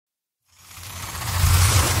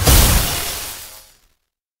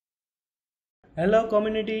Hello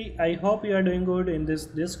community, I hope you are doing good. In this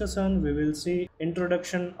discussion we will see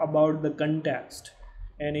introduction about the context,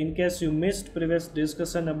 and in case you missed previous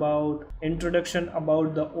discussion about introduction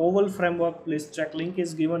about the oval framework, please check, link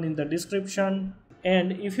is given in the description.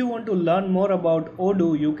 And if you want to learn more about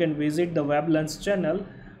Odoo, you can visit the WebLearns channel.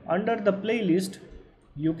 Under the playlist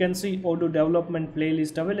you can see Odoo development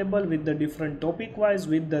playlist available with the different topic wise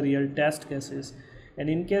with the real test cases. And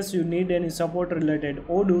in case you need any support related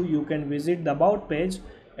Odoo, you can visit the about page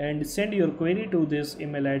and send your query to this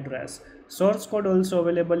email address. Source code also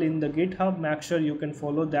available in the GitHub. Make sure you can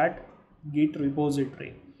follow that Git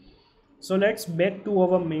repository. So let's back to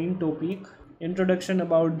our main topic, introduction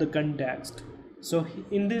about the context. So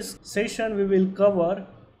in this session we will cover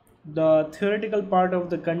the theoretical part of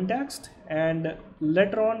the context, and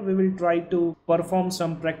later on we will try to perform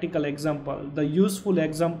some practical example, the useful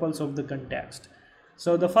examples of the context.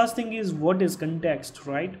 So the first thing is, what is context,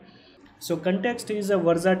 right? So context is a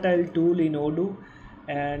versatile tool in Odoo,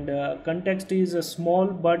 and context is a small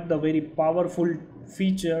but the very powerful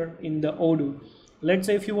feature in the Odoo. Let's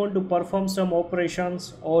say if you want to perform some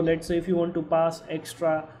operations, or let's say if you want to pass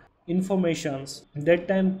extra informations, that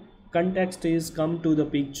time context is come to the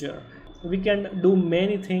picture. We can do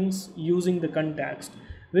many things using the context.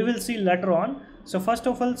 We will see later on. So first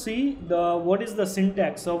of all, see what is the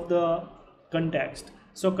syntax of the context.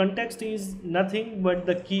 So context is nothing but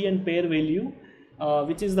the key and pair value,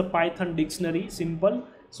 which is the Python dictionary, simple.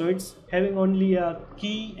 So it's having only a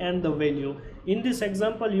key and the value. In this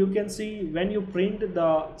example you can see when you print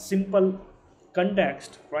the simple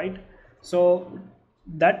context, right? So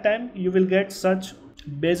that time you will get such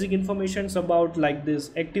basic informations about like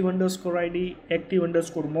this: active underscore id, active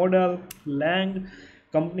underscore model, lang,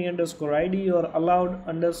 company underscore id, or allowed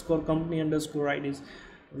underscore company underscore ids.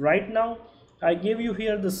 Right now I gave you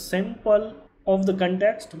here the sample of the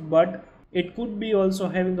context, but it could be also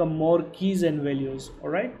having a more keys and values. All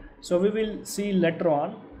right, so we will see later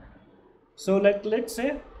on. So let's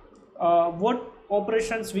say what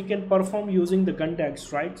operations we can perform using the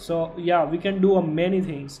context, right? So yeah, we can do many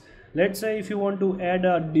things. Let's say if you want to add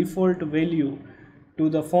a default value to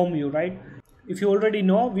the form view, right? If you already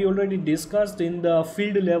know, we already discussed in the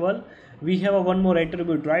field level, we have a one more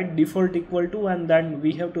attribute, right? Default equal to, and then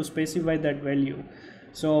we have to specify that value.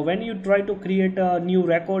 So when you try to create a new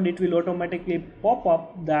record, it will automatically pop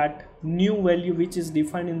up that new value which is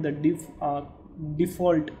defined in the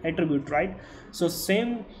default attribute, right? So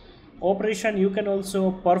same operation you can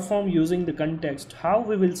also perform using the context. How,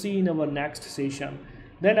 we will see in our next session.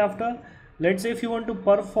 Then after, let's say if you want to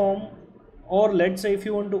perform, or let's say if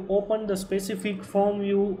you want to open the specific form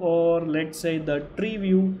view, or let's say the tree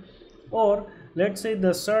view, or let's say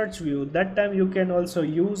the search view, that time you can also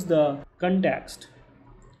use the context.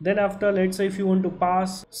 Then after, let's say if you want to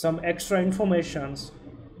pass some extra informations,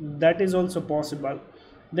 that is also possible.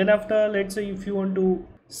 Then after, let's say if you want to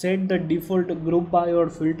set the default group by or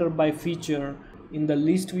filter by feature in the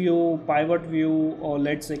list view, pivot view, or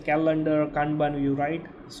let's say calendar, Kanban view, right?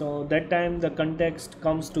 So that time the context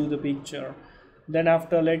comes to the picture. Then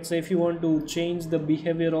after, let's say if you want to change the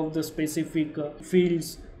behavior of the specific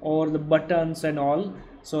fields or the buttons and all,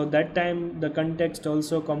 so that time the context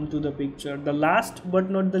also come to the picture. The last but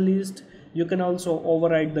not the least, you can also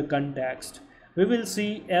override the context. We will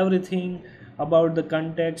see everything about the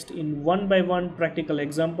context in one by one practical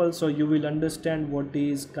example, so you will understand what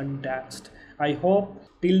is context. I hope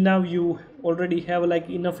till now you already have like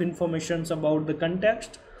enough informations about the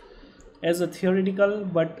context as a theoretical,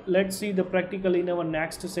 but let's see the practical in our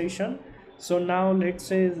next session. So now let's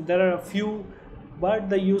say there are a few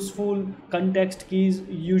but the useful context keys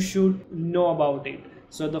you should know about it.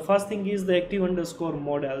 So the first thing is the active underscore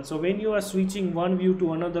model. So when you are switching one view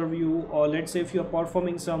to another view, or let's say if you are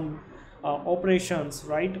performing some operations,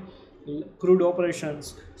 right, crude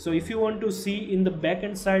operations, so if you want to see in the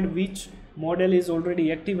backend side which model is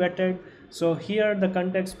already activated, so here the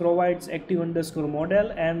context provides active underscore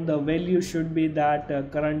model, and the value should be that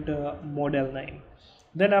current model name.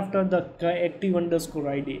 Then after, the active underscore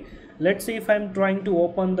id. Let's say if I'm trying to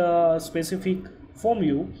open the specific form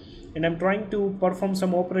view and I'm trying to perform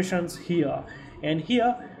some operations here, and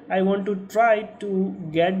here I want to try to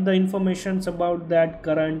get the informations about that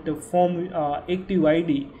current form active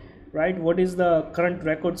id, right? What is the current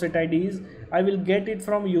record set id is, I will get it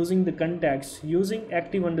from using the context using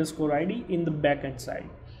active underscore id in the backend side.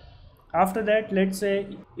 After that, let's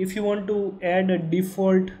say if you want to add a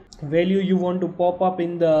default value you want to pop up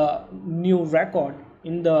in the new record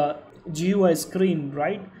in the GUI screen,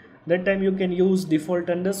 right? That time you can use default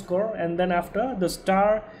underscore, and then after the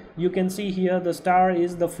star, you can see here the star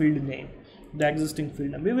is the field name. the existing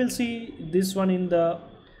field name. We will see this one in the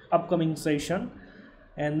upcoming session.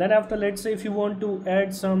 And then after, let's say if you want to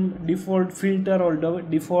add some default filter or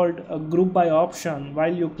default group by option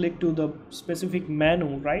while you click to the specific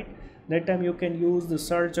menu, right? That time you can use the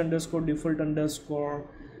search underscore default underscore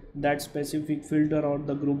that specific filter or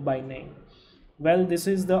the group by name. Well, this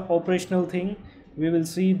is the operational thing. We will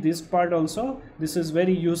see this part also. This is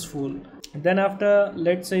very useful. Then after,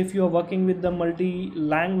 let's say if you are working with the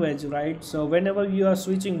multi-language, right? So whenever you are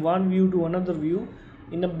switching one view to another view,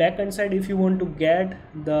 in the backend side, if you want to get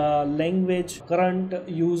the language, current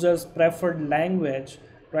user's preferred language,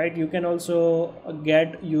 right, you can also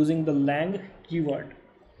get using the lang keyword.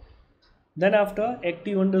 Then after,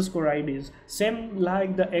 active underscore IDs, same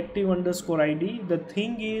like the active underscore ID. The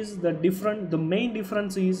thing is the main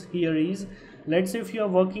difference is here is, let's say if you are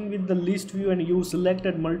working with the list view and you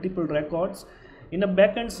selected multiple records, in a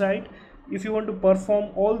backend side, if you want to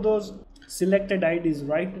perform all those selected IDs,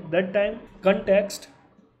 right, that time context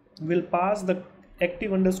will pass the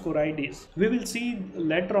active underscore IDs. We will see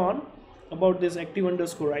later on about this active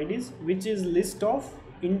underscore IDs, which is list of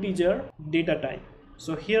integer data type.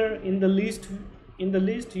 So here in the list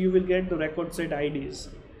you will get the record set IDs.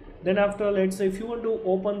 Then after, let's say if you want to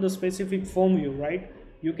open the specific form view, right,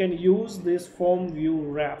 you can use this form view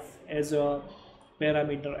ref as a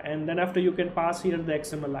parameter, and then after you can pass here the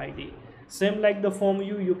XML ID. Same like the form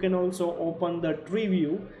view, you can also open the tree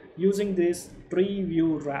view using this tree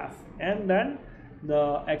view ref and then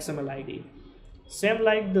the XML ID. Same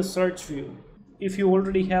like the search view. If you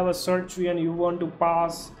already have a search view and you want to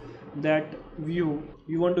pass that view,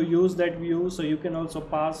 you want to use that view, so you can also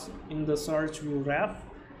pass in the search view ref.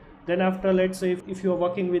 Then after, let's say if you are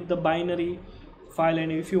working with the binary file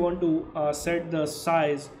and if you want to set the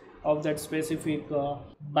size of that specific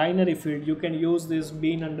binary field, you can use this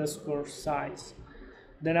bin underscore size.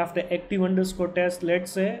 Then after active underscore test,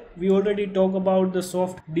 let's say we already talked about the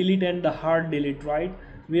soft delete and the hard delete, right?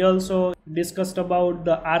 We also discussed about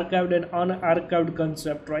the archived and unarchived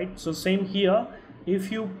concept, right? So same here,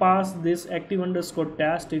 if you pass this active underscore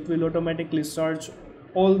test, it will automatically search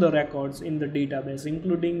all the records in the database,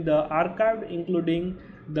 including the archived, including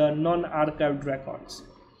the non-archived records.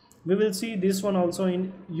 We will see this one also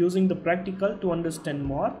in using the practical to understand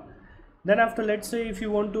more. Then after, let's say if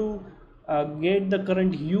you want to get the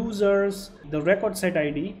current users the record set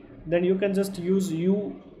ID, then you can just use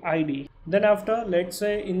UID. Then after, let's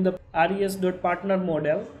say in the res.partner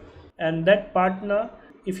model, and that partner,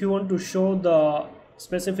 if you want to show the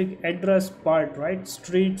specific address part, right,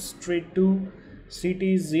 street 2,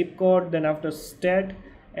 city, zip code, then after state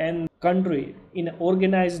and country in an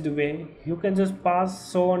organized way, you can just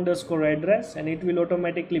pass show underscore address and it will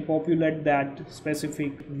automatically populate that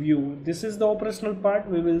specific view. This is the operational part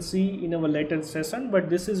we will see in our later session, but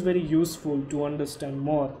this is very useful to understand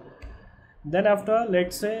more. Then after,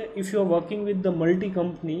 let's say if you are working with the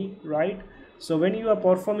multi-company, right, so when you are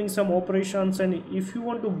performing some operations and if you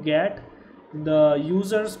want to get the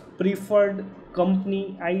user's preferred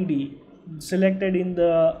company ID selected in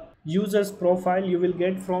the user's profile, you will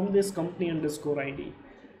get from this company underscore ID.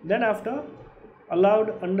 Then after,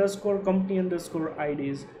 allowed underscore company underscore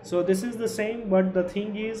IDs. So this is the same, but the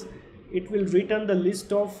thing is it will return the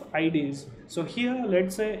list of IDs. So here,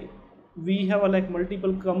 let's say we have like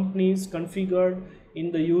multiple companies configured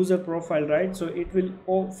in the user profile, right? So it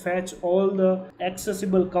will fetch all the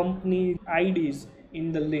accessible company IDs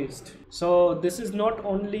in the list. So this is not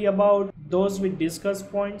only about those with discuss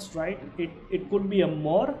points, right? It could be a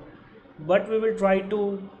more, but we will try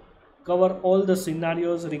to cover all the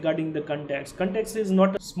scenarios regarding the context. Context is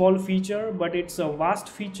not a small feature, but it's a vast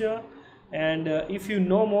feature, and if you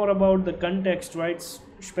know more about the context, right,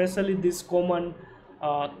 especially these common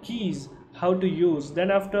keys how to use, then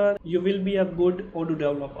after you will be a good Odoo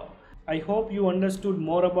developer. I hope you understood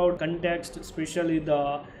more about context, especially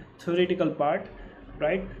the theoretical part,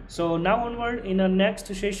 right? So now onward, in our next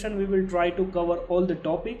session we will try to cover all the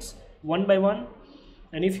topics one by one,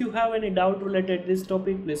 and if you have any doubt related to this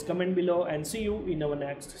topic, please comment below, and see you in our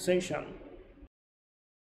next session.